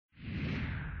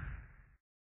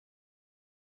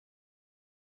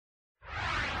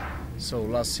So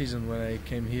last season when I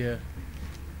came here,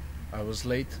 I was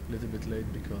late, a little bit late,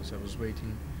 because I was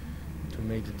waiting to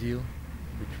make the deal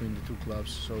between the two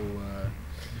clubs. So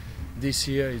this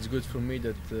year it's good for me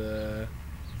that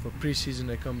for pre-season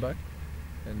I come back,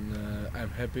 and I'm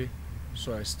happy.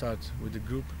 So I start with the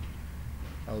group.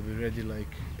 I'll be ready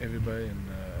like everybody, and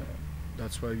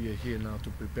that's why we are here now,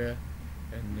 to prepare,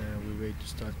 and we wait to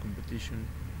start competition.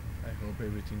 I hope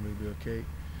everything will be okay,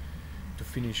 to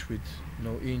finish with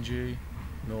no injury,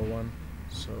 no one.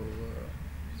 So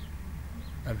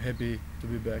I'm happy to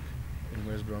be back in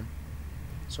West Brom.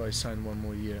 So I signed 1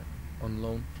 more year on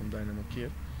loan from Dynamo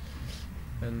Kiev,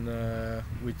 and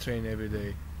we train every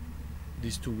day.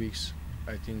 These 2 weeks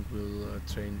I think we'll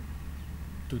train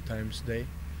 2 times a day.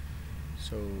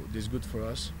 So this is good for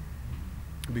us,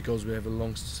 because we have a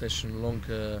long session,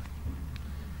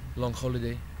 long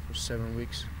holiday for 7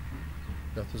 weeks.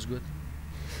 That was good.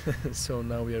 So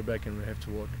now we are back and we have to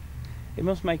work. It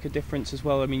must make a difference as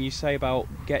well. I mean, you say about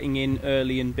getting in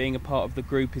early and being a part of the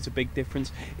group is a big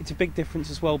difference. It's a big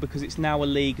difference as well because it's now a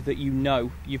league that you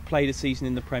know. You've played a season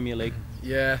in the Premier League.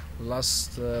 Yeah,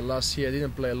 last year I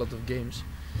didn't play a lot of games,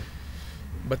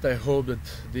 but I hope that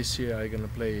this year I'm gonna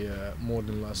play more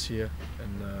than last year,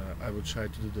 and I will try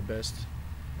to do the best.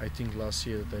 I think last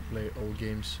year that I played all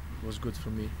games was good for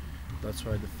me. That's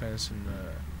why the fans and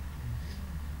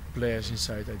players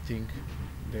inside, I think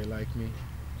they like me.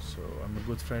 So I'm a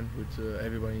good friend with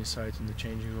everybody inside in the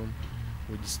changing room,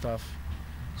 with the staff.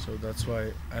 So that's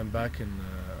why I'm back, and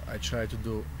I try to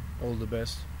do all the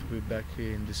best to be back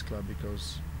here in this club,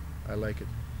 because I like it.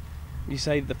 You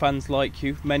say the fans like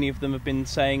you. Many of them have been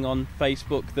saying on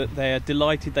Facebook that they are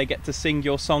delighted they get to sing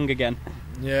your song again.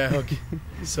 Yeah, okay.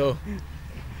 So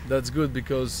that's good,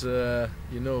 because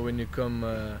you know, when you come,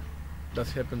 that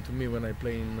happened to me when I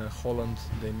play in Holland.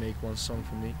 They make one song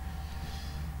for me,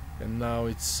 and now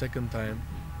it's second time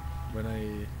when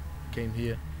I came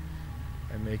here.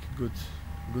 I make good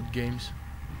games,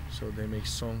 so they make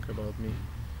song about me.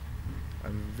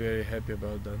 I'm very happy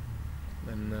about that,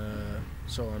 and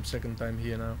so I'm second time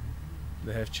here now.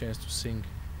 They have chance to sing,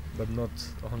 but not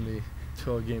only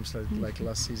 12 games like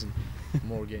last season,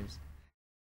 more games.